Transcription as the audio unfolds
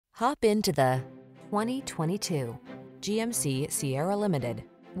Hop into the 2022 GMC Sierra Limited.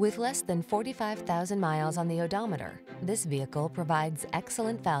 With less than 45,000 miles on the odometer, this vehicle provides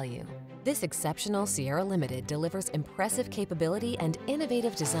excellent value. This exceptional Sierra Limited delivers impressive capability and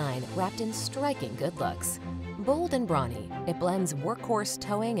innovative design wrapped in striking good looks. Bold and brawny, it blends workhorse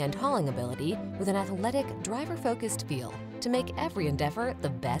towing and hauling ability with an athletic, driver-focused feel to make every endeavor the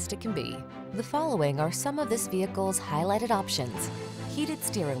best it can be. The following are some of this vehicle's highlighted options: heated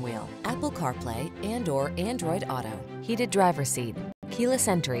steering wheel, Apple CarPlay and/or Android Auto, heated driver's seat, keyless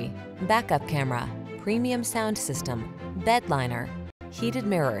entry, backup camera, premium sound system, bed liner, heated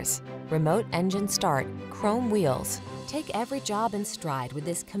mirrors, remote engine start, chrome wheels. Take every job in stride with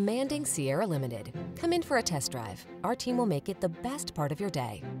this commanding Sierra Limited. Come in for a test drive. Our team will make it the best part of your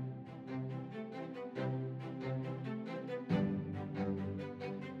day.